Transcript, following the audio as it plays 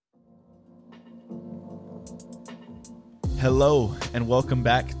Hello and welcome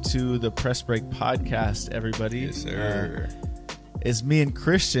back to the Press Break Podcast, everybody. Yes, sir. It's me and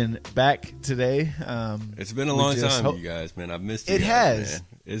Christian back today. It's been a long time, you guys, man. I've missed you It guys, has. man.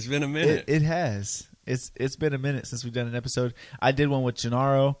 It's been a minute. It has. It's been a minute since we've done an episode. I did one with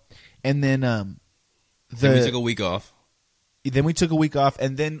Gennaro, and then Then we took a week off. Then we took a week off,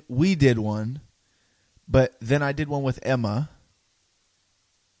 and then we did one, but then I did one with Emma.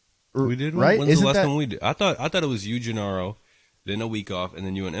 We did one? Right? When's the Isn't last that- one we did? I thought it was you, Gennaro, then a week off, and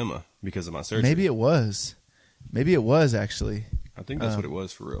then you and Emma because of my surgery. Maybe it was. Maybe it was actually. I think that's what it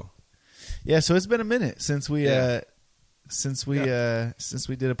was for real. Yeah, so it's been a minute since we Yeah. since we did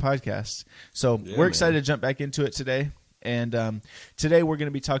a podcast. So Yeah, we're excited man. to jump back into it today. And today we're going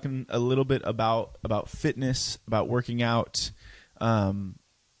to be talking a little bit about fitness, about working out,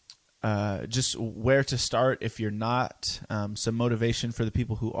 just where to start if you're not, some motivation for the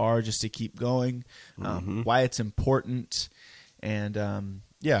people who are, just to keep going, why it's important, and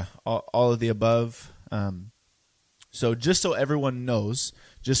all of the above. So just so everyone knows,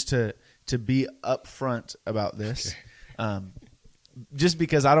 just to be upfront about this, just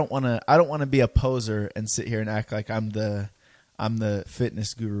because I don't want to be a poser and sit here and act like I'm the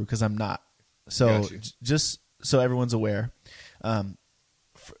fitness guru, because I'm not. So Got you. just so everyone's aware,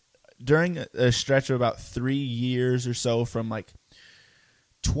 during a stretch of about 3 years or so, from like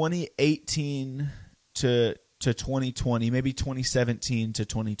 2018 to 2020, maybe 2017 to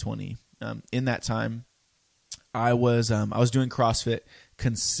 2020, in that time, I was doing CrossFit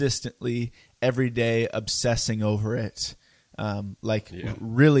consistently every day, obsessing over it,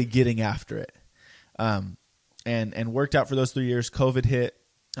 really getting after it, and worked out for those 3 years. COVID hit.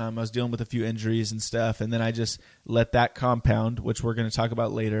 I was dealing with a few injuries and stuff, and then I just let that compound, which we're going to talk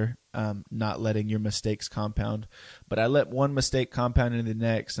about later, not letting your mistakes compound. But I let one mistake compound into the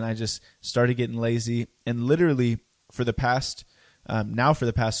next, and I just started getting lazy. And literally for the past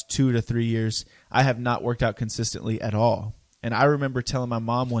 2 to 3 years, I have not worked out consistently at all. And I remember telling my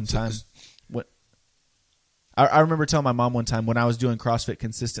mom one time, I remember telling my mom one time when I was doing CrossFit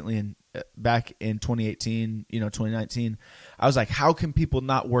consistently back in 2018, 2019, I was like, how can people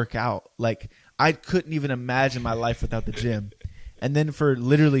not work out? Like, I couldn't even imagine my life without the gym. And then for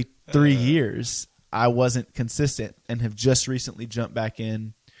literally 3 years, I wasn't consistent, and have just recently jumped back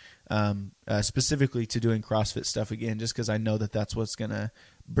in, specifically to doing CrossFit stuff again, just because I know that that's what's going to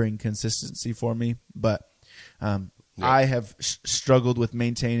bring consistency for me. But I have struggled with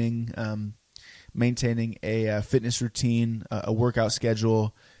maintaining a fitness routine, a workout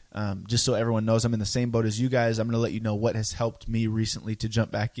schedule. Just so everyone knows, I'm in the same boat as you guys. I'm going to let you know what has helped me recently to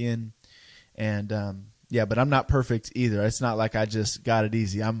jump back in. And but I'm not perfect either. It's not like I just got it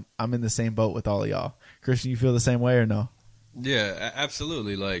easy. I'm in the same boat with all of y'all. Christian, you feel the same way or no? Yeah,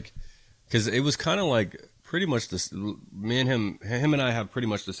 absolutely. Like, because it was kind of like pretty much this. Me and him and I have pretty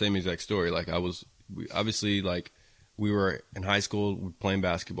much the same exact story. Like, we were in high school playing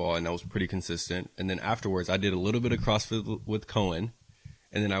basketball, and I was pretty consistent. And then afterwards, I did a little bit of CrossFit with Cohen,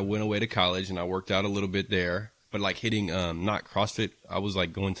 and then I went away to college and I worked out a little bit there. But like hitting, not CrossFit, I was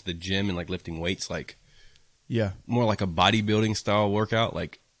like going to the gym and like lifting weights, like more like a bodybuilding style workout,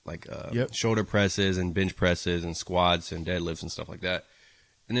 like shoulder presses and bench presses and squats and deadlifts and stuff like that.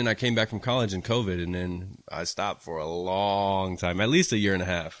 And then I came back from college in COVID, and then I stopped for a long time, at least a year and a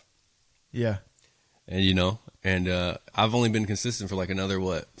half. Yeah. And I've only been consistent for like another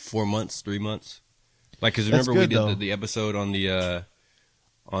 4 months, 3 months. Like, because remember we did the episode on the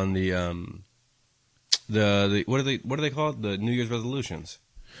what are they called? The New Year's resolutions.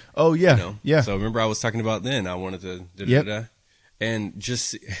 Oh yeah, yeah. So remember I was talking about then I wanted to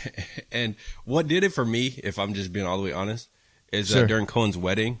and what did it for me, if I'm just being all the way honest, is during Cohen's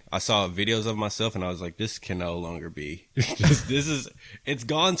wedding, I saw videos of myself and I was like, this can no longer be. It's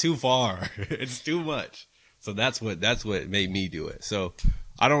gone too far. It's too much. So that's what made me do it. So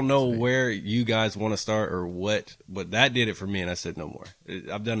I don't know where you guys want to start or what, but that did it for me. And I said, no more.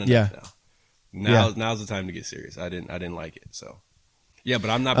 I've done enough now. Now's the time to get serious. I didn't like it. So yeah, but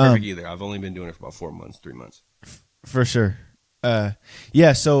I'm not perfect either. I've only been doing it for about 4 months, 3 months. For sure.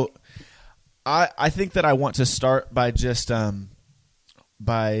 So I think that I want to start by just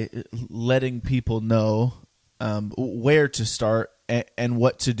by letting people know where to start and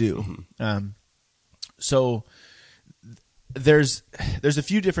what to do. So there's a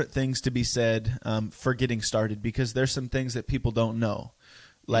few different things to be said for getting started, because there's some things that people don't know.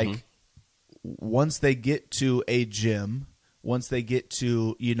 Like once they get to a gym, once they get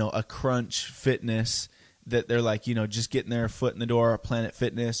to a Crunch Fitness, that they're like, just getting their foot in the door, Planet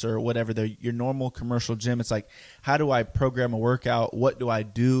Fitness or whatever, your normal commercial gym. It's like, how do I program a workout? What do I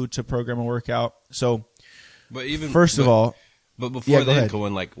do to program a workout? So But even first of all, but before then, ahead.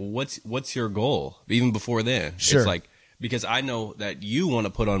 Cohen, like, what's your goal? Even before then, Sure. It's like, because I know that you want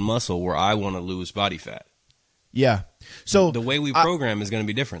to put on muscle where I want to lose body fat. Yeah. So the way we program is going to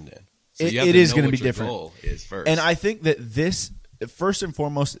be different then. So it is going to be different. Goal is first. And I think that this, first and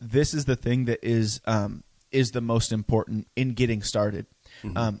foremost, this is the thing that is the most important in getting started.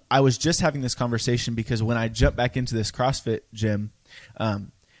 Mm-hmm. I was just having this conversation because when I jumped back into this CrossFit gym,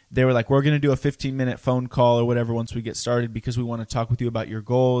 they were like, we're going to do a 15-minute phone call or whatever once we get started because we want to talk with you about your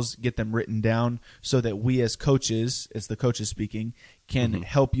goals, get them written down so that we as coaches, as the coaches speaking, can Mm-hmm.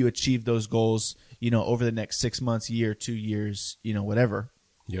 help you achieve those goals, over the next 6 months, year, 2 years, whatever.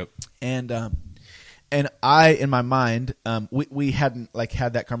 Yep. And I, in my mind, we hadn't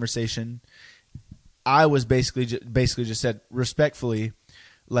had that conversation. I was basically just said respectfully,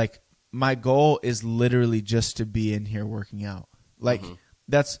 my goal is literally just to be in here working out.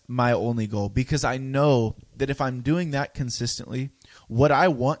 That's my only goal, because I know that if I'm doing that consistently, what I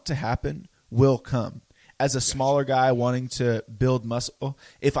want to happen will come. As a smaller guy wanting to build muscle,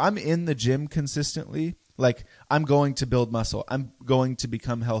 if I'm in the gym consistently, I'm going to build muscle. I'm going to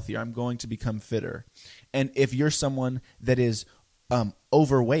become healthier. I'm going to become fitter. And if you're someone that is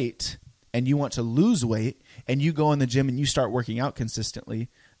overweight and you want to lose weight and you go in the gym and you start working out consistently,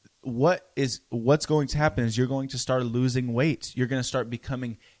 what's going to happen is you're going to start losing weight. You're going to start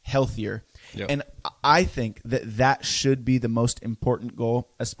becoming healthier. Yep. And I think that should be the most important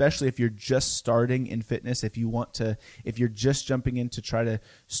goal, especially if you're just starting in fitness. If you're just jumping in to try to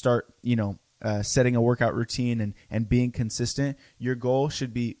start, setting a workout routine and being consistent, your goal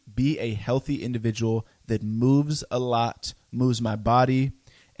should be a healthy individual that moves a lot, moves my body,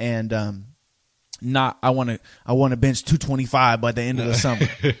 and not I want to bench 225 by the end of the summer.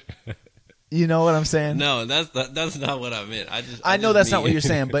 You know what I'm saying? No, that's not what I meant. I know that's not what you're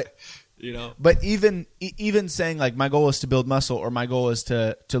saying, but But even saying my goal is to build muscle or my goal is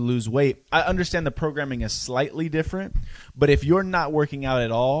to lose weight, I understand the programming is slightly different. But if you're not working out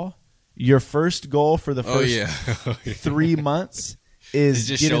at all, your first goal for the first 3 months is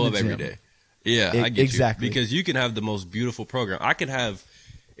just get show in the up gym. every day. Yeah, I get exactly. you. Because you can have the most beautiful program. I could have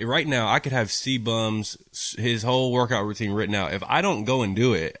C-Bum's his whole workout routine written out. If I don't go and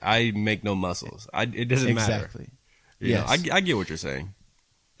do it, I make no muscles. It doesn't matter. Exactly. Yes. I get what you're saying.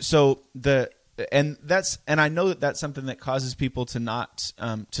 So and I know that's something that causes people to not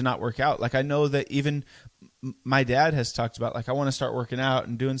work out. I know that even my dad has talked about I want to start working out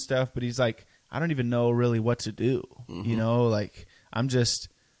and doing stuff, but he's like, I don't even know really what to do. Mm-hmm.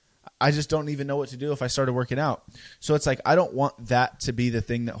 I just don't even know what to do if I started working out. So it's I don't want that to be the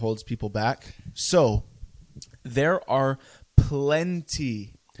thing that holds people back. So there are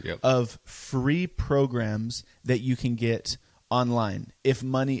plenty of free programs that you can get online if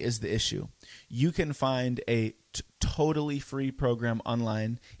money is the issue. You can find a totally free program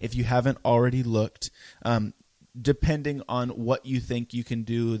online if you haven't already looked, depending on what you think you can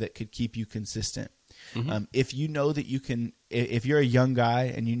do that could keep you consistent. Mm-hmm. If you know that you can, if you're a young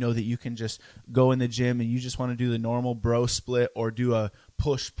guy and you know that you can just go in the gym and you just want to do the normal bro split or do a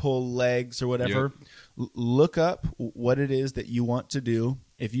push-pull legs or whatever, look up what it is that you want to do.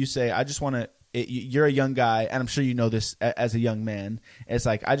 If you say, I just want to, you're a young guy, and I'm sure you know this as a young man. It's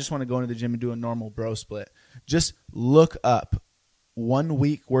I just want to go into the gym and do a normal bro split. Just look up 1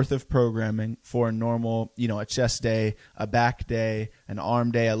 week worth of programming for a normal, a chest day, a back day, an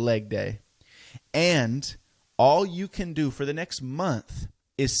arm day, a leg day. And all you can do for the next month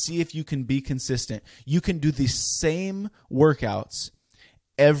is see if you can be consistent. You can do the same workouts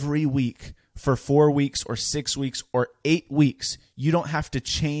every week for 4 weeks or 6 weeks or 8 weeks. You don't have to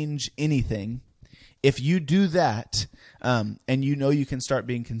change anything. If you do that, and you can start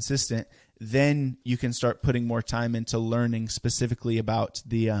being consistent, then you can start putting more time into learning specifically about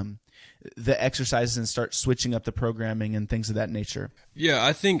the exercises and start switching up the programming and things of that nature. Yeah,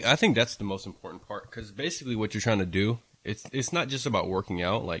 I think that's the most important part, because basically what you're trying to do, it's not just about working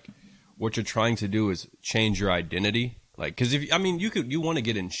out. What you're trying to do is change your identity. Because you want to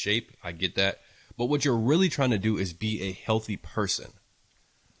get in shape, I get that, but what you're really trying to do is be a healthy person.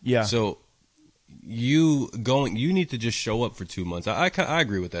 Yeah. So you need to just show up for 2 months. I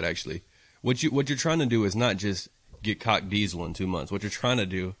agree with that, actually. What you're trying to do is not just get cock diesel in 2 months. What you're trying to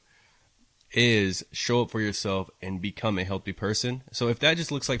do is show up for yourself and become a healthy person. So if that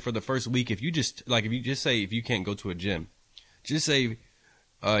just looks like for the first week, if you just say, if you can't go to a gym, just say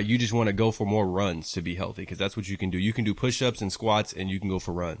you just want to go for more runs to be healthy, because that's what you can do. You can do push-ups and squats, and you can go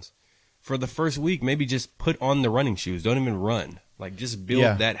for runs. For the first week, maybe just put on the running shoes. Don't even run. Just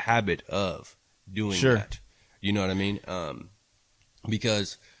build that habit of doing that. You know what I mean?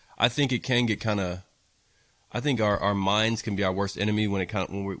 Because I think it can get kind of I think our minds can be our worst enemy when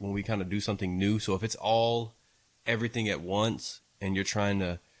we kind of do something new. So if it's all everything at once and you're trying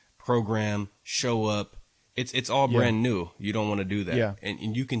to program, show up, it's all brand new. You don't want to do that. Yeah.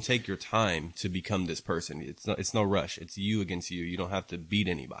 And you can take your time to become this person. It's no rush. It's you against you. You don't have to beat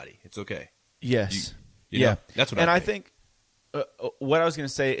anybody. It's okay. Yes. You know, that's what and I think. What I was going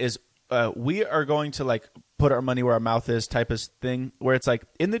to say is we are going to like put our money where our mouth is type of thing, where it's like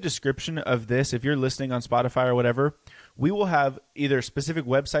in the description of this, if you're listening on Spotify or whatever, we will have either specific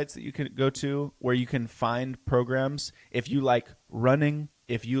websites that you can go to where you can find programs. If you like running,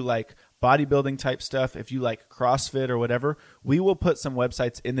 if you like bodybuilding type stuff, if you like CrossFit or whatever, we will put some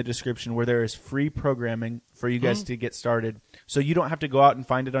websites in the description where there is free programming for you guys to get started. So you don't have to go out and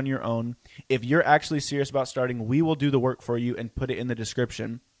find it on your own. If you're actually serious about starting, we will do the work for you and put it in the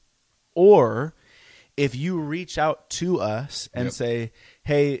description. Or if you reach out to us and say,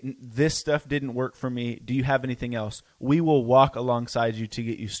 hey, this stuff didn't work for me, do you have anything else? We will walk alongside you to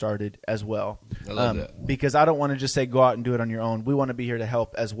get you started as well. I love that. Because I don't want to just say go out and do it on your own. We want to be here to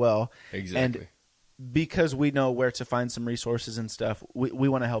help as well. Exactly. And because we know where to find some resources and stuff, we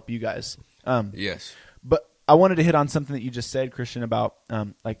want to help you guys. Yes. But I wanted to hit on something that you just said, Christian, about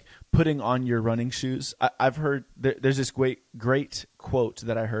like putting on your running shoes. I've heard there's this great quote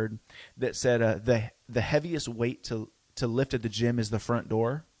that I heard that said the heaviest weight to lift at the gym is the front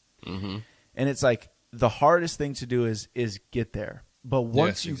door. Mm-hmm. And it's like the hardest thing to do is get there. But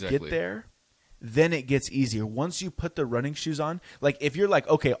once you get there, then it gets easier. Once you put the running shoes on, like if you're like,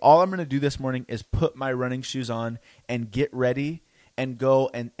 okay, all I'm going to do this morning is put my running shoes on and get ready and go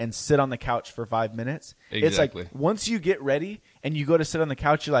and sit on the couch for 5 minutes. Exactly. It's like once you get ready and you go to sit on the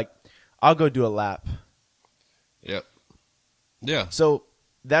couch, you're like, I'll go do a lap. Yep. Yeah. So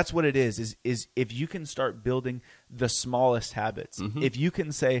that's what it is if you can start building the smallest habits. Mm-hmm. If you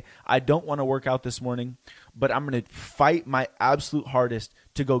can say, I don't want to work out this morning, but I'm going to fight my absolute hardest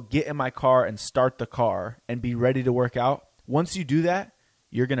to go get in my car and start the car and be ready to work out. Once you do that,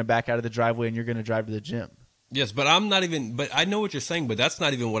 you're going to back out of the driveway and you're going to drive to the gym. Yes, but but I know what you're saying, but that's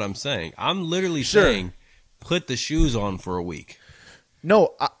not even what I'm saying. I'm literally saying put the shoes on for a week.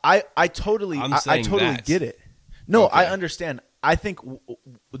 No, I totally get it. No, okay. I understand. I think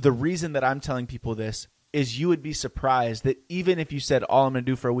the reason that I'm telling people this is you would be surprised that even if you said all I'm going to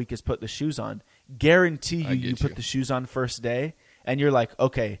do for a week is put the shoes on, guarantee you put the shoes on first day and you're like,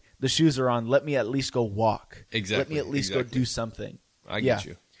 okay, the shoes are on. Let me at least go walk. Exactly. Let me at least go do something. I get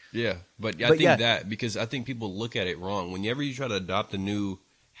you. Yeah, but I think that because I think people look at it wrong. Whenever you try to adopt a new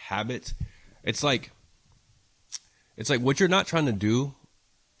habit, it's like what you're not trying to do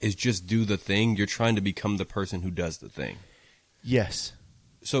is just do the thing. You're trying to become the person who does the thing. Yes.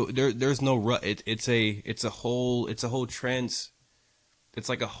 So there's no rut. It's a whole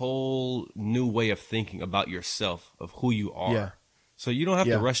new way of thinking about yourself, of who you are. Yeah. So you don't have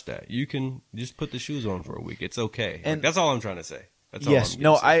to rush that. You can just put the shoes on for a week. It's okay. And that's all I'm trying to say. Yes,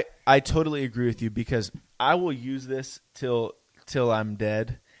 no, I totally agree with you because I will use this till I'm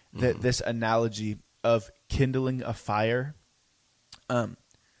dead. This analogy of kindling a fire.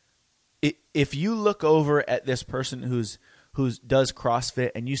 If you look over at this person who does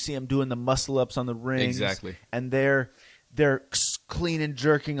CrossFit and you see them doing the muscle ups on the rings, exactly, and they're clean and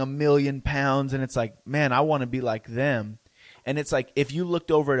jerking 1,000,000 pounds, and it's like, man, I want to be like them. And it's like if you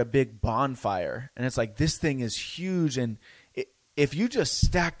looked over at a big bonfire and it's like this thing is huge and if you just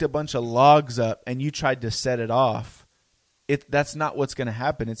stacked a bunch of logs up and you tried to set it off, that's not what's going to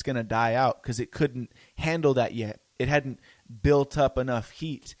happen. It's going to die out because it couldn't handle that yet. It hadn't built up enough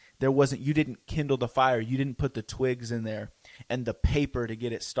heat. You didn't kindle the fire. You didn't put the twigs in there and the paper to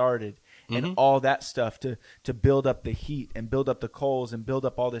get it started and all that stuff to build up the heat and build up the coals and build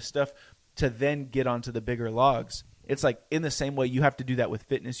up all this stuff to then get onto the bigger logs. It's like in the same way you have to do that with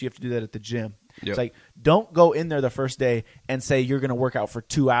fitness. You have to do that at the gym. Yep. It's like don't go in there the first day and say you're going to work out for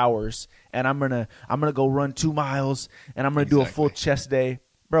 2 hours and I'm going to go run 2 miles and I'm going to do a full chest day.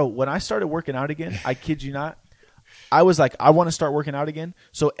 Bro, when I started working out again, I kid you not, I was like, I want to start working out again.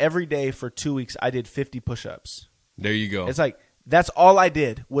 So every day for 2 weeks, I did 50 push-ups. There you go. It's like that's all I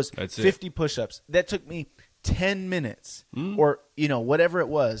did was 50 push-ups. That took me 10 minutes or whatever it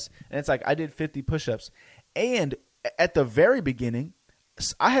was. And it's like I did 50 push-ups. And at the very beginning,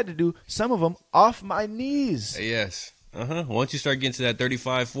 I had to do some of them off my knees. Yes. Once you start getting to that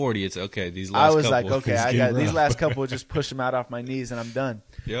 35, 40, it's okay. These last couple. I was like, okay, I got these last couple. Just push them out off my knees, and I'm done.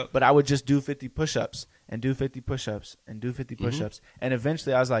 Yep. But I would just do 50 push-ups and do 50 push-ups and do 50 push-ups, and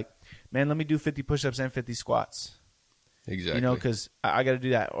eventually I was like, man, let me do 50 push-ups and 50 squats. Exactly. Because I got to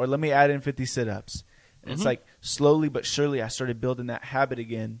do that, or let me add in 50 sit-ups. And it's like slowly but surely I started building that habit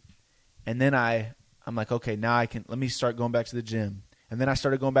again, and then I I'm like, okay, now let me start going back to the gym. And then I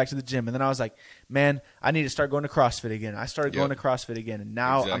started going back to the gym. And then I was like, man, I need to start going to CrossFit again. I started going to CrossFit again. And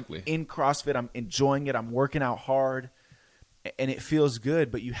now I'm in CrossFit. I'm enjoying it. I'm working out hard. And it feels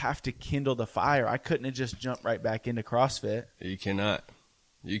good, but you have to kindle the fire. I couldn't have just jumped right back into CrossFit. You cannot.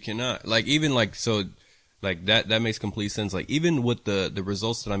 Like, even like, so like that makes complete sense. Like, even with the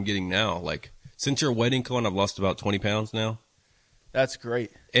results that I'm getting now, like, since your wedding, Cohen, I've lost about 20 pounds now. That's great.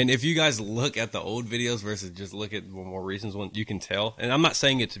 And if you guys look at the old videos versus just look at the more recent ones, you can tell. And I'm not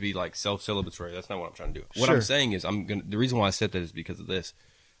saying it to be like self-celebratory. That's not what I'm trying to do. What I'm saying is the reason why I said that is because of this.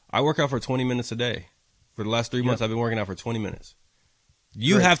 I work out for 20 minutes a day. For the last 3 months, I've been working out for 20 minutes.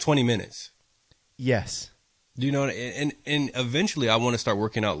 You have 20 minutes. Yes. Do you know? And eventually, I want to start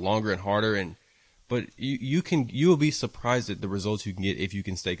working out longer and harder. But you will be surprised at the results you can get if you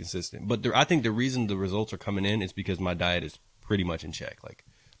can stay consistent. But I think the reason the results are coming in is because my diet is pretty much in check. Like,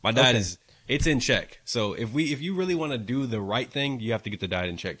 my diet it's in check. So if you really want to do the right thing, you have to get the diet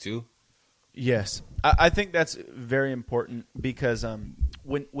in check too. Yes, I think that's very important because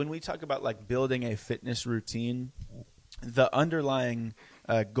when we talk about like building a fitness routine, the underlying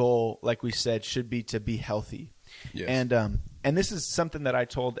goal, like we said, should be to be healthy. Yes. And this is something that I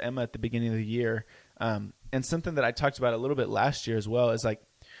told Emma at the beginning of the year, and something that I talked about a little bit last year as well, is like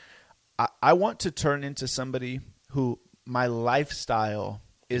I want to turn into somebody who my lifestyle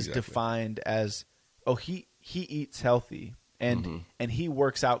is defined as, he eats healthy. And he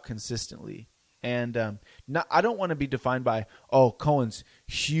works out consistently. And I don't want to be defined by, Cohen's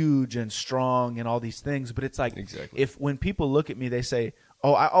huge and strong and all these things. But it's like, if when people look at me, they say,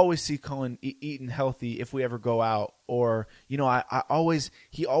 I always see Cohen eating healthy if we ever go out. Or, he always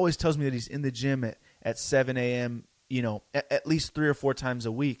tells me that he's in the gym at 7 a.m., at least 3 or 4 times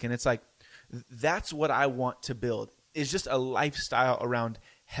a week. And it's like, that's what I want to build, is just a lifestyle around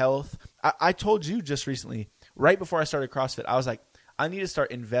health. I told you just recently, right before I started CrossFit, I was like, I need to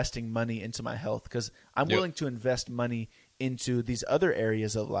start investing money into my health because I'm willing to invest money into these other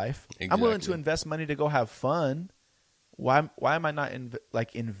areas of life. I'm willing to invest money to go have fun. Why am I not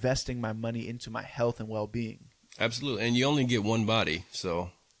investing my money into my health and well-being? Absolutely. And you only get one body,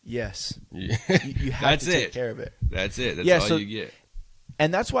 so. Yes. You have to take care of it. That's it. That's all you get.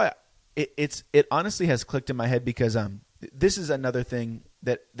 And that's why it honestly has clicked in my head because this is another thing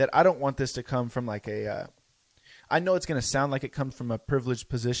that I don't want this to come from like I know it's going to sound like it comes from a privileged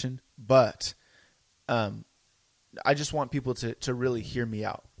position, but I just want people to really hear me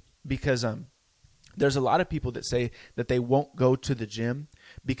out because there's a lot of people that say that they won't go to the gym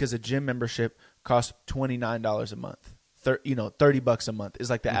because a gym membership costs $29 a month. $30 a month is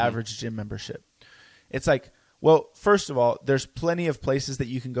like the average gym membership. It's like, well, first of all, there's plenty of places that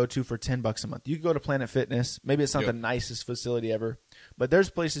you can go to for $10 a month. You can go to Planet Fitness. Maybe it's not the nicest facility ever, but there's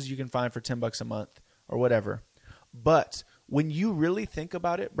places you can find for $10 a month or whatever. But when you really think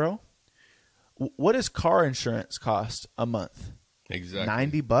about it, bro, what does car insurance cost a month?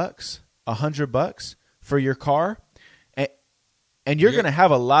 Exactly. $90, $100 for your car. And you're going to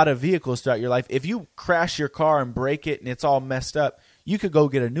have a lot of vehicles throughout your life. If you crash your car and break it and it's all messed up, you could go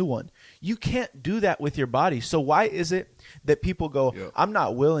get a new one. You can't do that with your body. So why is it that people go, I'm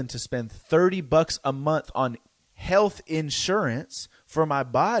not willing to spend $30 a month on health insurance for my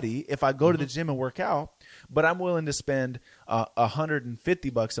body if I go to the gym and work out, but I'm willing to spend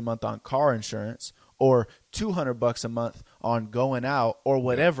 $150 a month on car insurance or $200 a month on going out or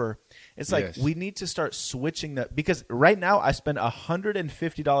whatever. It's like we need to start switching that because right now I spend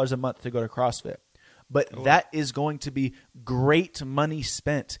 $150 a month to go to CrossFit. But that is going to be great money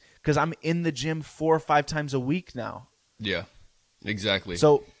spent because I'm in the gym 4 or 5 times a week now. Yeah, exactly.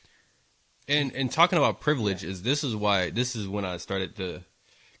 So, and talking about privilege this is when I started to,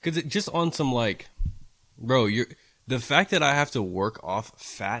 because just on some like, bro, the fact that I have to work off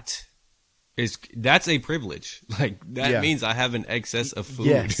fat that's a privilege. Like that means I have an excess of food.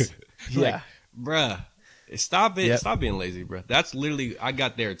 Yes. Like, bruh, stop it. Stop being lazy, bruh. That's literally, I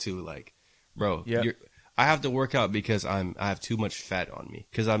got there too. Like, bro, I have to work out because I have too much fat on me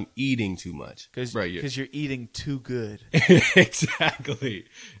because I'm eating too much. Because you're eating too good. Exactly.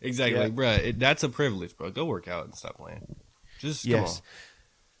 Like, bro, that's a privilege, bro. Go work out and stop playing. Just come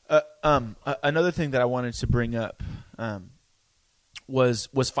on. Another thing that I wanted to bring up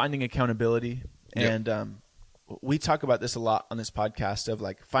was finding accountability, and we talk about this a lot on this podcast of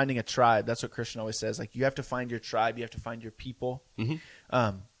like finding a tribe. That's what Christian always says. Like you have to find your tribe. You have to find your people.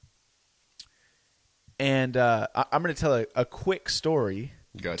 And I'm going to tell a quick story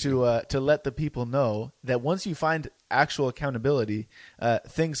to let the people know that once you find actual accountability,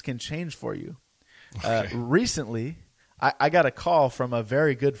 things can change for you. Recently, I got a call from a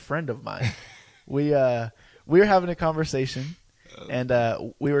very good friend of mine. we were having a conversation,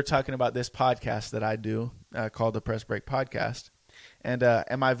 and we were talking about this podcast that I do called the Press Break Podcast, and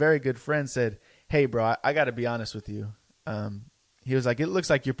my very good friend said, "Hey, bro, I got to be honest with you." He was like, "It looks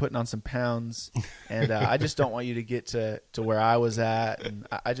like you're putting on some pounds, and I just don't want you to get to where I was at, and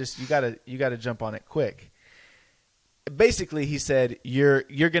I just you gotta jump on it quick." Basically, he said,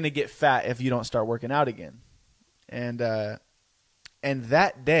 "You're gonna get fat if you don't start working out again," and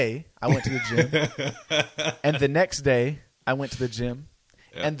that day I went to the gym, and the next day I went to the gym,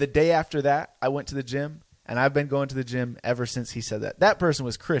 and the day after that I went to the gym, and I've been going to the gym ever since he said that. That person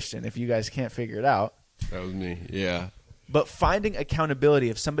was Christian. If you guys can't figure it out, that was me. Yeah. But finding accountability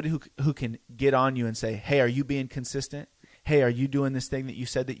of somebody who can get on you and say, "Hey, are you being consistent? Hey, are you doing this thing that you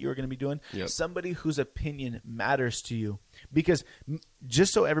said that you were going to be doing?" Yep. Somebody whose opinion matters to you. Because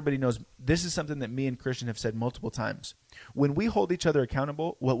just so everybody knows, this is something that me and Christian have said multiple times. When we hold each other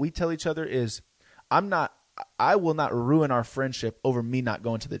accountable, what we tell each other is, I will not ruin our friendship over me not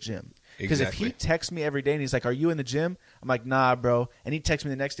going to the gym. Because if he texts me every day and he's like, "Are you in the gym?" I'm like, "Nah, bro." And he texts me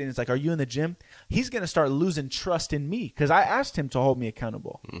the next day and he's like, "Are you in the gym?" He's going to start losing trust in me because I asked him to hold me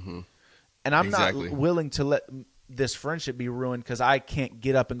accountable. Mm-hmm. And I'm not willing to let this friendship be ruined because I can't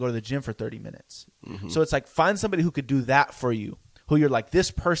get up and go to the gym for 30 minutes. Mm-hmm. So it's like, find somebody who could do that for you, who you're like,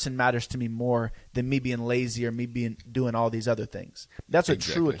 this person matters to me more than me being lazy or me doing all these other things. That's what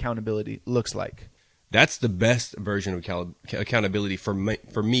true accountability looks like. That's the best version of accountability for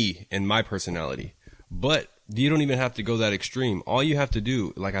me and my personality. But you don't even have to go that extreme. All you have to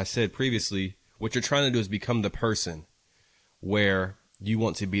do, like I said previously, what you're trying to do is become the person where you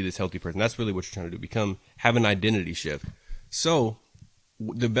want to be this healthy person. That's really what you're trying to do. Have an identity shift. So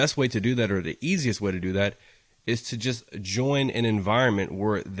the best way to do that, or the easiest way to do that, is to just join an environment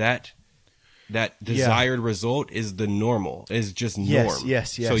where that desired result is the normal, is just norm.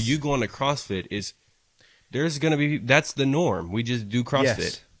 Yes. So you going to CrossFit that's the norm. We just do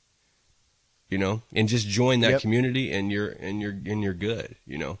CrossFit, and just join that community, and you're good,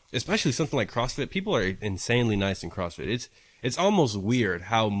 especially something like CrossFit. People are insanely nice in CrossFit. It's almost weird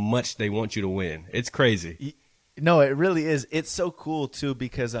how much they want you to win. It's crazy. No, it really is. It's so cool too,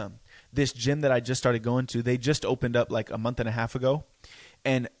 because this gym that I just started going to, they just opened up like a month and a half ago.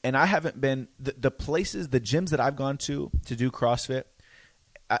 And I haven't been the gyms that I've gone to do CrossFit.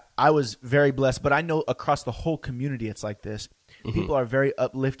 I was very blessed, but I know across the whole community it's like this. Mm-hmm. People are very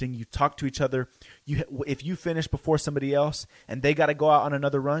uplifting. You talk to each other. If you finish before somebody else and they got to go out on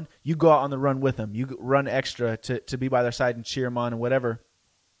another run, you go out on the run with them. You run extra to be by their side and cheer them on and whatever.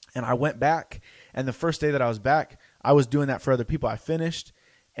 And I went back, and the first day that I was back, I was doing that for other people. I finished,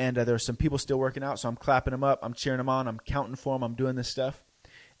 and there were some people still working out, so I'm clapping them up. I'm cheering them on. I'm counting for them. I'm doing this stuff.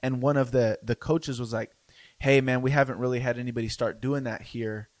 And one of the coaches was like, "Hey, man, we haven't really had anybody start doing that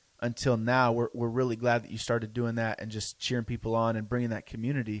here until now. We're really glad that you started doing that and just cheering people on and bringing that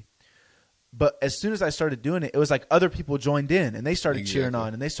community." But as soon as I started doing it, it was like other people joined in and they started cheering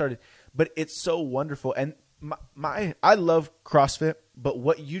on and they started. But it's so wonderful. And I love CrossFit, but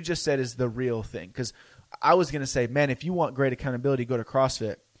what you just said is the real thing. Because I was going to say, man, if you want great accountability, go to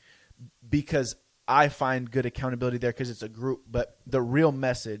CrossFit, because I find good accountability there because it's a group. But the real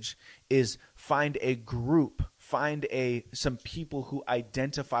message is find a group, find some people who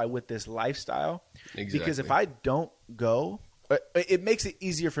identify with this lifestyle. Exactly. Because if I don't go, it makes it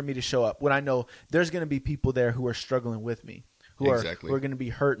easier for me to show up when I know there's going to be people there who are struggling with me, who are going to be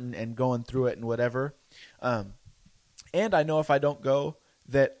hurting and going through it and whatever. And I know if I don't go,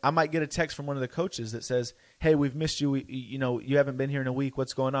 that I might get a text from one of the coaches that says, "Hey, we've missed you. You haven't been here in a week.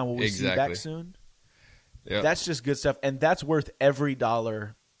 What's going on? Will we see you back soon?" Yep. That's just good stuff. And that's worth every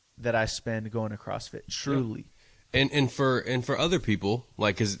dollar that I spend going to CrossFit, truly. Yep. And for other people,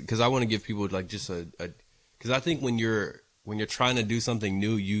 like, cause I want to give people like just cause I think when you're trying to do something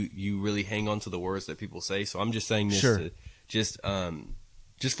new, you really hang on to the words that people say. So I'm just saying this to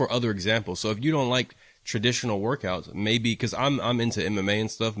just for other examples. So if you don't like traditional workouts, maybe, cause I'm into MMA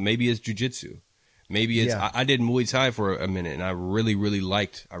and stuff, maybe it's jiu-jitsu. Maybe it's, I did Muay Thai for a minute and I really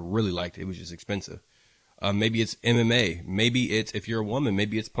liked it. It was just expensive. Maybe it's MMA. Maybe it's, if you're a woman,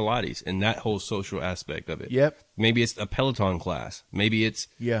 maybe it's Pilates and that whole social aspect of it. Yep. Maybe it's a Peloton class. Maybe it's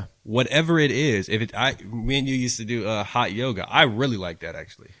whatever it is. Me and you used to do hot yoga. I really like that,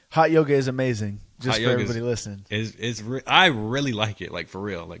 actually. Hot yoga is amazing. Just hot for everybody listening. I really like it, like for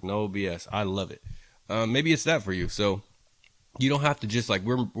real, like no BS. I love it. Maybe it's that for you. So you don't have to just like,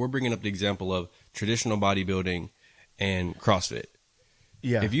 we're bringing up the example of traditional bodybuilding and CrossFit.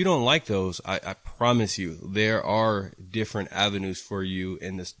 Yeah. If you don't like those, I promise you there are different avenues for you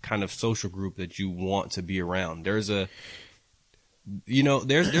in this kind of social group that you want to be around. You know,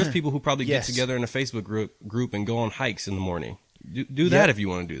 there's people who probably Yes. get together in a Facebook group and go on hikes in the morning. Do that if you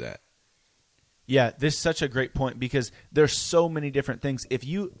want to do that. Yeah, this is such a great point because there's so many different things. If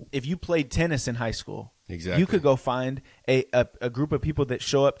you played tennis in high school, Exactly. you could go find a group of people that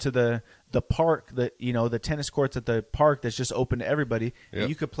show up to the park, the tennis courts at the park that's just open to everybody. Yep. And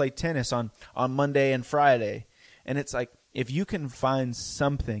you could play tennis on Monday and Friday. And it's like if you can find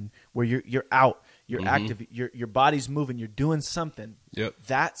something where you're out, you're active, your body's moving, you're doing something. Yep.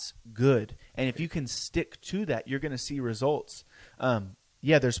 That's good. And if you can stick to that, you're going to see results.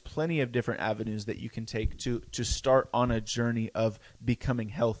 Yeah, there's plenty of different avenues that you can take to start on a journey of becoming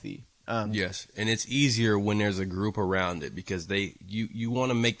healthy. Yes, and it's easier when there's a group around it because you want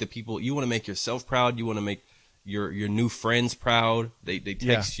to make the people, you want to make yourself proud, you want to make your new friends proud. They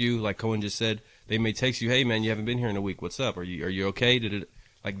text you, like Cohen just said. They may text you, "Hey man, you haven't been here in a week. What's up? Are you okay?"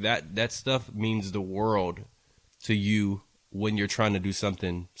 Like that stuff means the world to you when you're trying to do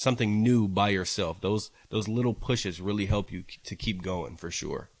something new by yourself. Those little pushes really help you to keep going for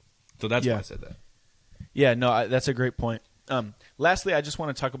sure. So that's why I said that. Yeah, no, that's a great point. Lastly, I just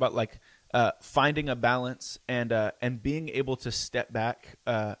want to talk about finding a balance and being able to step back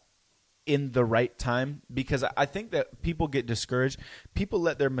in the right time, because I think that people get discouraged. People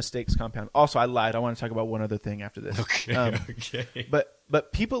let their mistakes compound. Also, I lied. I want to talk about one other thing after this. Okay. Okay.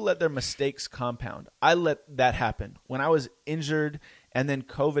 But people let their mistakes compound. I let that happen. When I was injured and then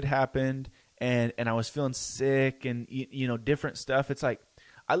COVID happened and I was feeling sick and different stuff, it's like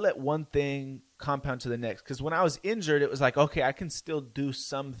I let one thing compound to the next. Because when I was injured, it was like, okay, I can still do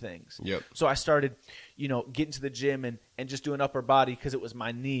some things. Yep. So I started, getting to the gym and just doing upper body because it was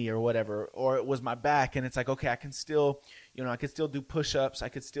my knee or whatever, or it was my back. And it's like, okay, I can still, I could still do push-ups. I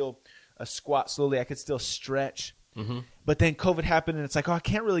could still squat slowly. I could still stretch. Mm-hmm. But then COVID happened and it's like, oh, I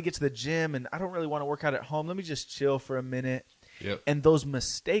can't really get to the gym and I don't really want to work out at home. Let me just chill for a minute. Yep. And those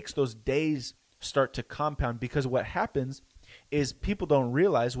mistakes, those days start to compound, because what happens is people don't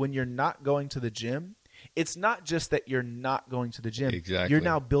realize when you're not going to the gym, it's not just that you're not going to the gym. Exactly. You're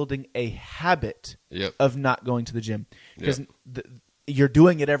now building a habit Yep. of not going to the gym because Yep. you're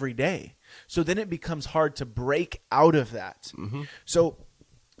doing it every day. So then it becomes hard to break out of that. Mm-hmm. So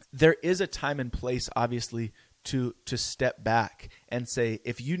there is a time and place, obviously, to step back and say,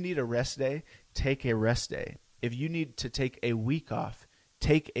 if you need a rest day, take a rest day. If you need to take a week off,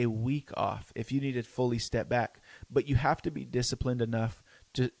 take a week off. If you need to fully step back. But you have to be disciplined enough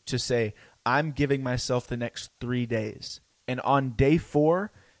to say, I'm giving myself the next 3 days. And on day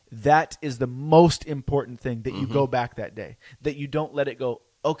 4, that is the most important thing, that you go back that day, that you don't let it go,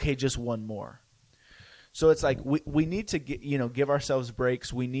 okay, just one more. So it's like we need to give ourselves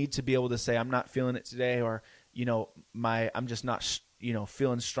breaks. We need to be able to say, I'm not feeling it today, or I'm just not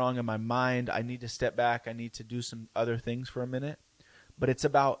feeling strong in my mind. I need to step back. I need to do some other things for a minute. But it's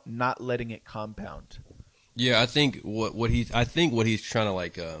about not letting it compound. Yeah, I think what he's trying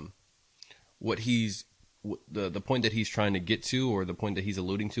to the point that he's trying to get to, or the point that he's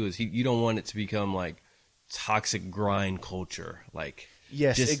alluding to, is you don't want it to become like toxic grind culture. Like,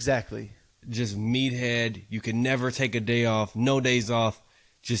 yes, exactly. Just meathead. You can never take a day off. No days off.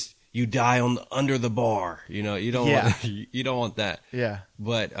 Just you die under the bar. You don't want, you don't want that. Yeah.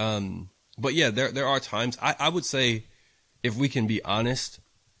 But yeah, there are times. I would say, if we can be honest,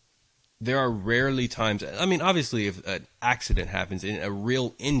 there are rarely times. I mean, obviously, if an accident happens and a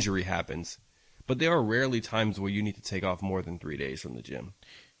real injury happens, but there are rarely times where you need to take off more than 3 days from the gym.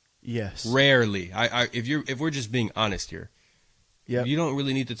 Yes. Rarely. If we're just being honest here, you don't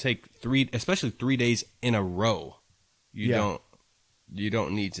really need to take especially 3 days in a row. You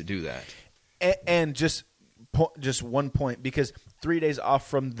don't need to do that. And just one point, because 3 days off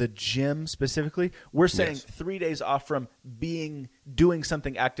from the gym specifically, we're saying 3 days off from doing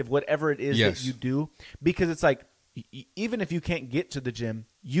something active, whatever it is that you do, because it's like, even if you can't get to the gym,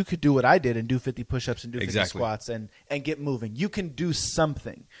 you could do what I did and do 50 push-ups and do 50 squats and get moving. You can do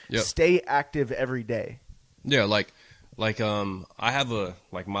something. Yep. Stay active every day. Yeah, like I have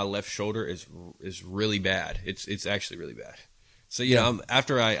my left shoulder is really bad. It's actually really bad. So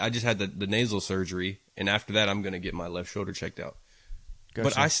after I just had the nasal surgery, and after that I'm going to get my left shoulder checked out. Gotcha.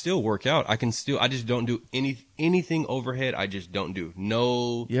 But I still work out. I just don't do anything overhead. I just don't do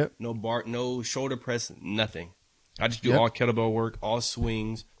no bar, no shoulder press, nothing. I just do all kettlebell work, all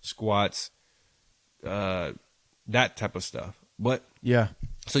swings, squats, that type of stuff. But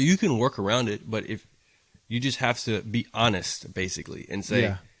so you can work around it, but if you just have to be honest, basically, and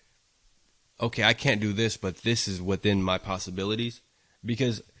say, okay, I can't do this, but this is within my possibilities.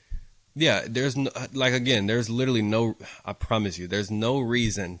 Because, there's there's literally no, I promise you, there's no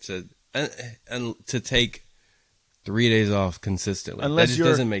reason to take 3 days off consistently. Unless that just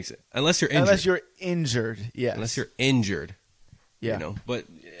doesn't make sense. Unless you're injured. Unless you're injured, yes. Unless you're injured. Yeah. You know, but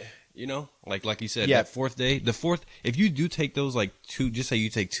you know, like you said, Yeah. that fourth day, if you do take those like just say you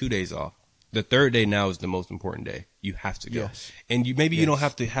take 2 days off, the third day now is the most important day. You have to go. Yes. And you don't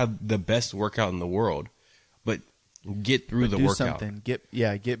have to have the best workout in the world, but get through the do workout. something.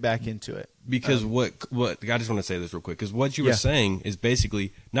 Get back into it. Because what I just want to say this real quick, because what you were saying is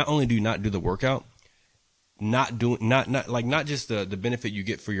basically not only do you not do the workout, not just the benefit you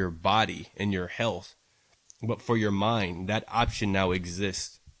get for your body and your health, but for your mind, that option now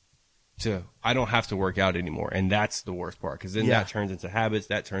exists. I don't have to work out anymore, and that's the worst part, because then that turns into habits,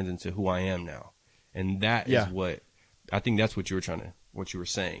 that turns into who I am now, and that is what I think that's what you were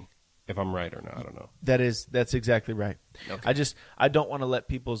saying. If I'm right or not, I don't know. That's exactly right. Okay. I don't want to let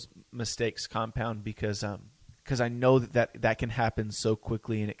people's mistakes compound because I know that can happen so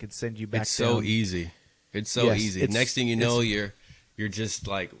quickly, and it can send you back. It's so down. easy. It's so easy. Next thing you know, you're just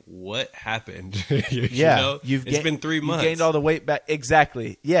like, what happened? It's been 3 months. You gained all the weight back.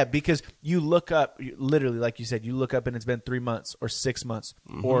 Exactly. Yeah, because you look up, literally, like you said, you look up and it's been 3 months or 6 months,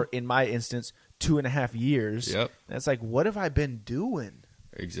 or in my instance, 2.5 years. Yep. And it's like, what have I been doing?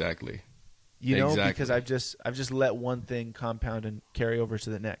 Exactly. Because I've just let one thing compound and carry over to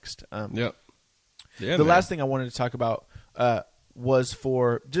the next. Yep. Yeah. The last thing I wanted to talk about was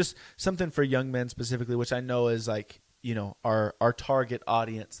for just something for young men specifically, which I know is like, our target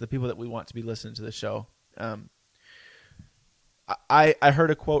audience, the people that we want to be listening to the show. I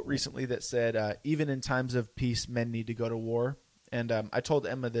heard a quote recently that said, even in times of peace, men need to go to war. And I told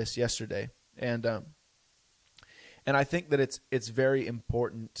Emma this yesterday. And I think that it's very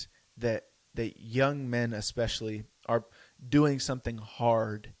important that young men especially are doing something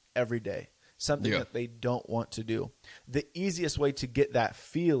hard every day, something that they don't want to do. The easiest way to get that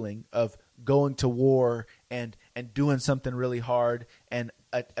feeling of going to war and doing something really hard and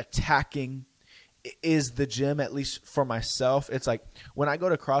attacking is the gym, at least for myself. It's like when I go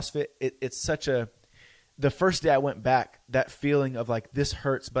to CrossFit, it's such the first day I went back, that feeling of like, this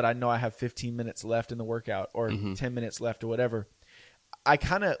hurts, but I know I have 15 minutes left in the workout or 10 minutes left or whatever. I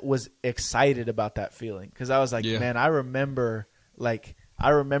kind of was excited about that feeling because I was like, man, I remember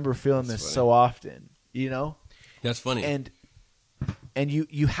feeling this so often, That's funny. And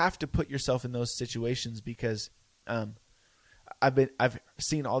you have to put yourself in those situations because I've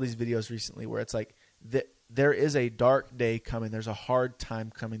seen all these videos recently where it's like there is a dark day coming. There's a hard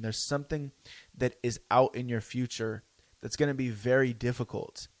time coming. There's something that is out in your future that's going to be very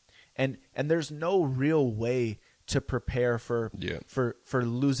difficult. And there's no real way to prepare for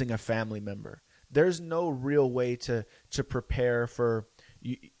losing a family member. There's no real way to prepare for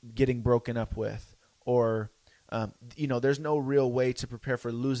getting broken up with, or there's no real way to prepare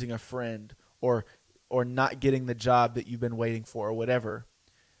for losing a friend or not getting the job that you've been waiting for or whatever.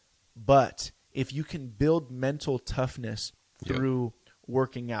 But if you can build mental toughness through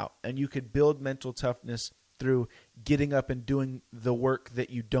working out, and you could build mental toughness through getting up and doing the work that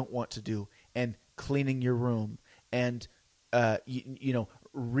you don't want to do and cleaning your room and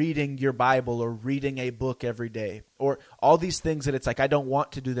reading your Bible or reading a book every day, or all these things that it's like, I don't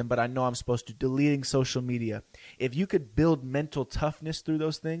want to do them, but I know I'm supposed to, deleting social media. If you could build mental toughness through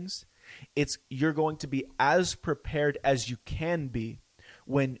those things, you're going to be as prepared as you can be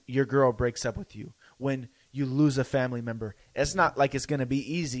when your girl breaks up with you, when you lose a family member. It's not like it's going to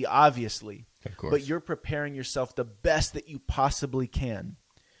be easy, obviously, of course, but you're preparing yourself the best that you possibly can.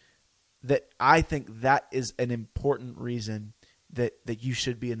 That I think that is an important reason that you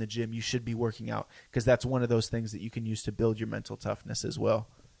should be in the gym, you should be working out, because that's one of those things that you can use to build your mental toughness as well.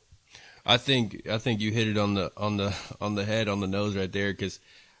 I think you hit it on the head, on the nose right there, because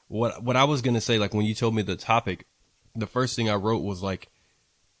what I was gonna say, like when you told me the topic, the first thing I wrote was like,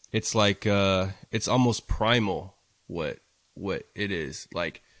 it's almost primal what it is,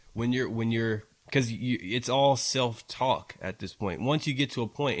 like when you're because it's all self-talk at this point. Once you get to a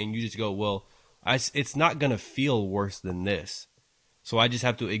point and you just go, well, it's not going to feel worse than this. So I just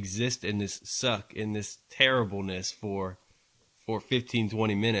have to exist in this suck, in this terribleness for 15,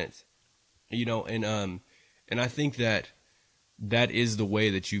 20 minutes, and I think that is the way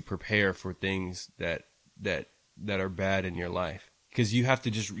that you prepare for things that are bad in your life. Because you have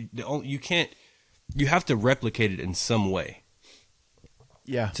to you have to replicate it in some way.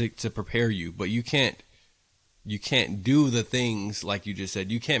 Yeah. To prepare you, but you can't do the things like you just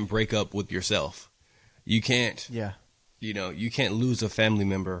said. You can't break up with yourself. You can't. Yeah. You can't lose a family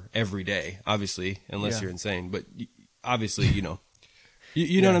member every day, obviously, unless you're insane. But obviously, you know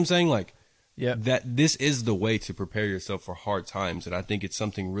what I'm saying. Like that this is the way to prepare yourself for hard times. And I think it's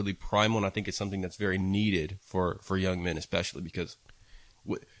something really primal, and I think it's something that's very needed for young men, especially because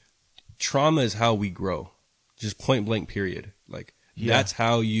trauma is how we grow. Just point blank, period. Like, that's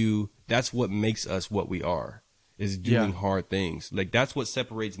what makes us what we are, is doing hard things. Like, that's what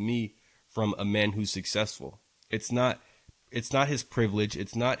separates me from a man who's successful. It's not his privilege.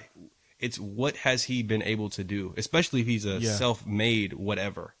 It's what has he been able to do, especially if he's a self-made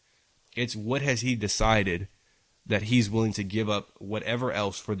whatever. It's what has he decided that he's willing to give up whatever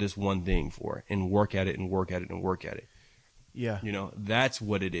else for this one thing for, and work at it and work at it and work at it. Yeah. You know, that's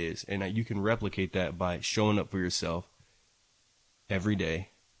what it is. And you can replicate that by showing up for yourself every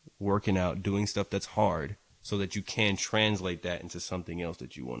day, working out, doing stuff that's hard, so that you can translate that into something else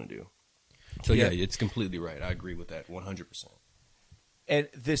that you want to do. So yeah, it's completely right. I agree with that 100%. And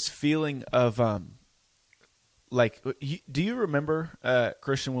this feeling of like, do you remember,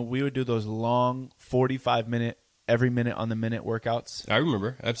 Christian, when we would do those long 45-minute, every minute on the minute workouts? I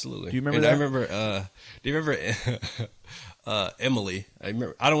remember, absolutely. Do you remember that? I remember. Do you remember Emily? I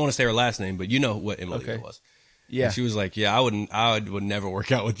don't want to say her last name, but you know what Emily was. Yeah, and she was like, "Yeah, I would never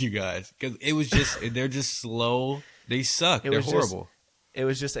work out with you guys because it was just they're just slow. They suck. They're horrible. It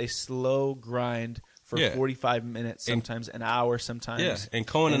was just a slow grind for 45 minutes, sometimes an hour, sometimes. Yeah, and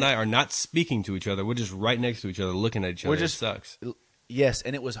Cohen and I are not speaking to each other. We're just right next to each other, looking at each other. It sucks. Yes,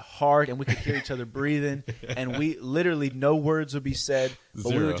 and it was hard, and we could hear each other breathing, and we literally, no words would be said,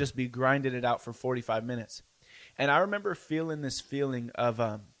 but we would just be grinding it out for 45 minutes. And I remember feeling this feeling of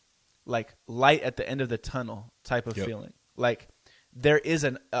like light at the end of the tunnel type of feeling. Like there is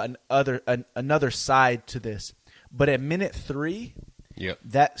another side to this. But at minute 3,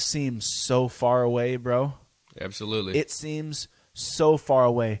 that seems so far away, bro. Absolutely. It seems so far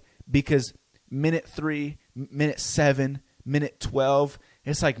away because minute 3, minute 7, minute 12,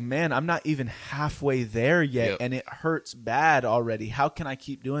 it's like, man, I'm not even halfway there yet, and it hurts bad already. How can I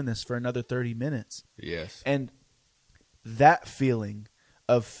keep doing this for another 30 minutes? Yes. And that feeling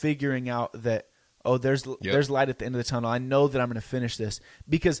of figuring out that, oh, there's light at the end of the tunnel. I know that I'm going to finish this.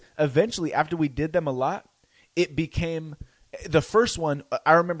 Because eventually, after we did them a lot, it became the first one.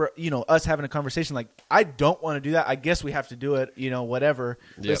 I remember, us having a conversation like, I don't want to do that. I guess we have to do it, whatever.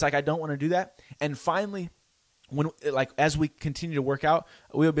 But it's like, I don't want to do that. And finally, as we continue to work out,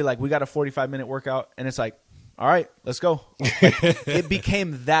 we would be like, we got a 45-minute workout. And it's like, all right, let's go. It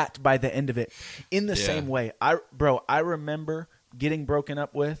became that by the end of it. In the same way, I remember getting broken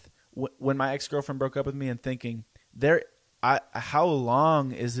up with when my ex-girlfriend broke up with me and thinking, how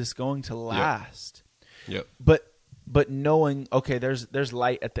long is this going to last? Yep. But knowing, okay, there's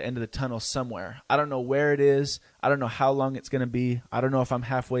light at the end of the tunnel somewhere. I don't know where it is. I don't know how long it's going to be. I don't know if I'm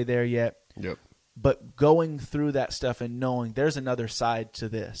halfway there yet. Yep. But going through that stuff and knowing there's another side to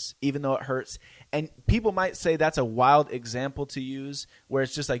this, even though it hurts. And people might say that's a wild example to use where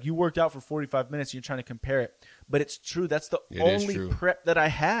it's just like you worked out for 45 minutes and you're trying to compare it. But it's true. That's the only prep that I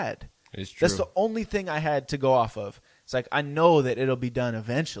had. It's true. That's the only thing I had to go off of. It's like I know that it'll be done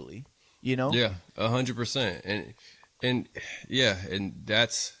eventually, Yeah, 100%. And yeah, and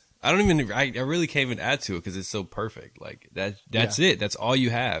that's I really can't even add to it because it's so perfect. Like that's it. That's all you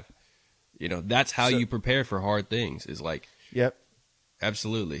have. That's how you prepare for hard things. Is like, yep,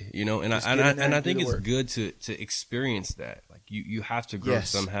 absolutely. And I think it's good to experience that. Like you have to grow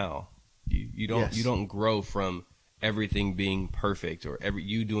somehow. You don't grow from everything being perfect or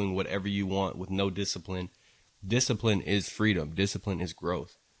you doing whatever you want with no discipline. Discipline is freedom. Discipline is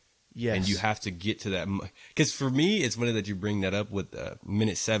growth. Yes. And you have to get to that. Because for me, it's funny that you bring that up with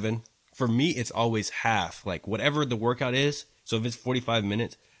minute 7. For me, it's always half. Like whatever the workout is. So if it's 45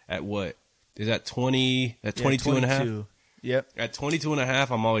 minutes at what? Is that 20? At 22 and a half? Yep. At 22 and a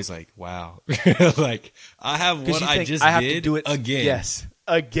half, I'm always like, wow. Like I have what I just I have did to do it again. Yes.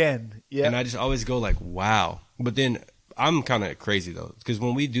 Again. Yeah. And I just always go like, wow. But then I'm kind of crazy though. Because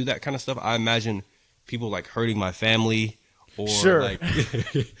when we do that kind of stuff, I imagine people like hurting my family. Or like,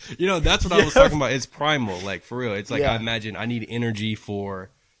 that's what I was talking about. It's primal, like for real. It's like I imagine I need energy for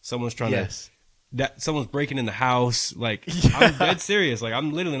someone's trying to someone's breaking in the house. Like I'm dead serious. Like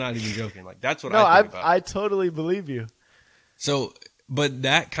I'm literally not even joking. Like that's what I think about. I totally believe you. So, but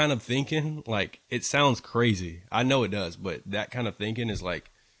that kind of thinking, like it sounds crazy. I know it does, but that kind of thinking is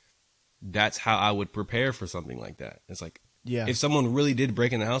like that's how I would prepare for something like that. It's like if someone really did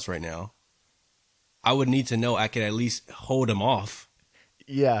break in the house right now, I would need to know I could at least hold him off.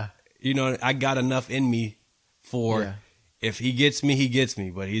 Yeah. I got enough in me for if he gets me, he gets me,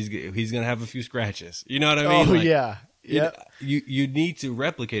 but he's going to have a few scratches. You know what I mean? Oh, yeah. Yeah. You need to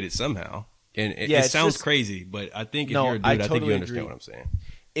replicate it somehow. And it sounds crazy, but I think if you're a dude, I think you understand what I'm saying.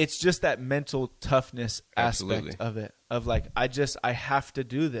 it's just that mental toughness Absolutely. aspect of it, of like, I have to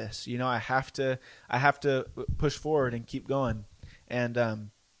do this, you know, I have to push forward and keep going. And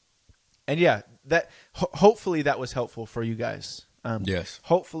yeah, that hopefully that was helpful for you guys. Yes.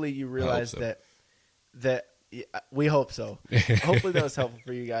 Hopefully you realize so. that we hope so. Hopefully that was helpful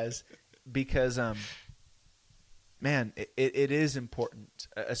for you guys, because man, it is important,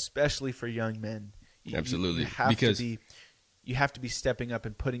 especially for young men. Absolutely. You have to be stepping up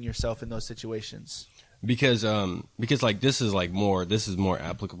and putting yourself in those situations. Because like this is more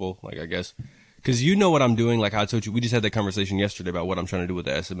applicable, like, I guess, because you know what I'm doing. Like I told you, we just had that conversation yesterday about what I'm trying to do with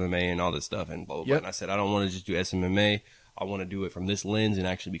the SMMA and all this stuff and blah, blah, blah. And I said, I don't want to just do SMMA. I want to do it from this lens and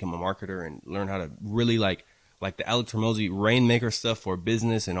actually become a marketer and learn how to really like the Alex Hormozi Rainmaker stuff for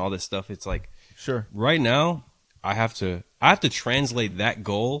business and all this stuff. It's like, sure. Right now I have to translate that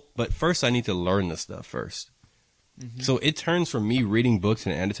goal, but first I need to learn the stuff first. Mm-hmm. So it turns from me reading books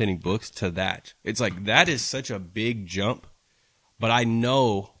and annotating books to that. It's like, that is such a big jump, but I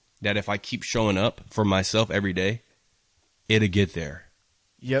know that if I keep showing up for myself every day, it'll get there.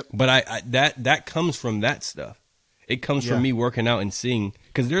 Yep. But I that comes from that stuff. It comes from me working out and seeing,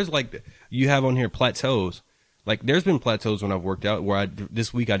 because there's like, you have on here plateaus. Like there's been plateaus when I've worked out where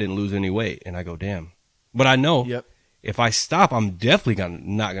this week I didn't lose any weight, and I go, damn. But I know if I stop, I'm definitely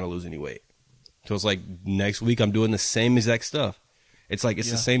not gonna lose any weight. So it's like next week I'm doing the same exact stuff. It's like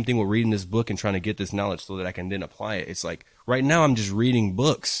it's the same thing with reading this book and trying to get this knowledge so that I can then apply it. It's like right now I'm just reading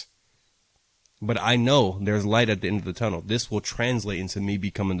books, but I know there's light at the end of the tunnel. This will translate into me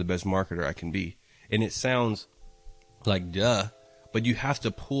becoming the best marketer I can be. And it sounds like duh, but you have to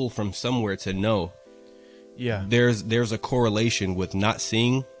pull from somewhere to know. Yeah. There's a correlation with not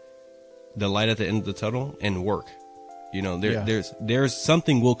seeing the light at the end of the tunnel and work. You know, there's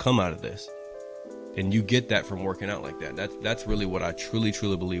something will come out of this. And you get that from working out like that. That's really what I truly,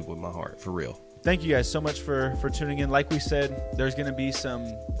 truly believe with my heart, for real. Thank you guys so much for tuning in. Like we said, there's going to be some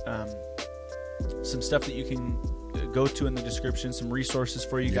stuff that you can go to in the description, some resources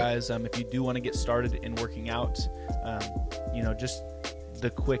for you guys. If you do want to get started in working out, just the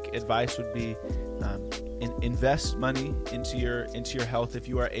quick advice would be invest money into your health if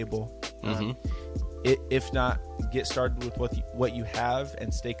you are able. If not, get started with what you have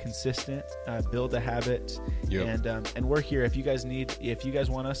and stay consistent. Build a habit, and we're here if you guys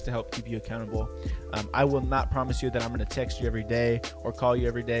want us to help keep you accountable. I will not promise you that I'm going to text you every day or call you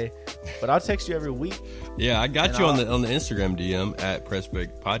every day, but I'll text you every week. Yeah, I got you on the Instagram DM at Press Break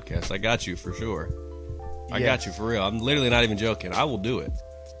Podcast. I got you for sure. I got you for real. I'm literally not even joking. I will do it.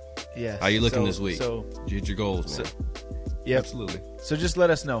 Yeah. How you looking this week? Did you hit your goals, man? Yep. Absolutely. So just let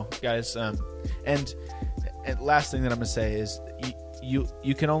us know, guys. And last thing that I'm gonna say is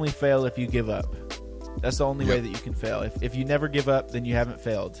you can only fail if you give up. That's the only way that you can fail. If you never give up, then you haven't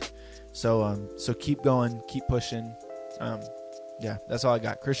failed. So keep going, keep pushing. That's all I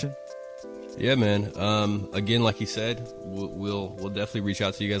got, Christian. Yeah, man. Again, like he said, we'll definitely reach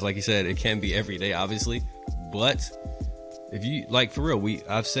out to you guys. Like he said, it can be every day, obviously, but if you like, for real,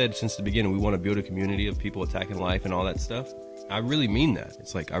 I've said since the beginning, we want to build a community of people attacking life and all that stuff. I really mean that.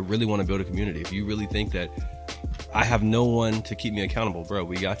 It's like, I really want to build a community. If you really think that I have no one to keep me accountable, bro,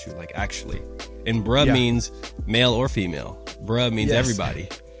 we got you. Like, actually. And bruh means male or female. Bruh means everybody.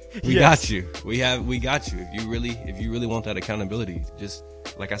 We got you. We got you. If you really want that accountability, just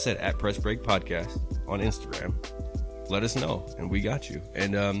like I said, at Press Break Podcast on Instagram, let us know and we got you.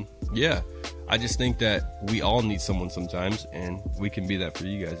 And I just think that we all need someone sometimes, and we can be that for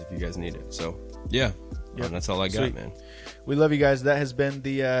you guys if you guys need it. So that's all I got. Sweet. Man. We love you guys. That has been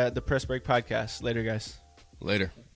the Press Break Podcast. Later, guys. Later.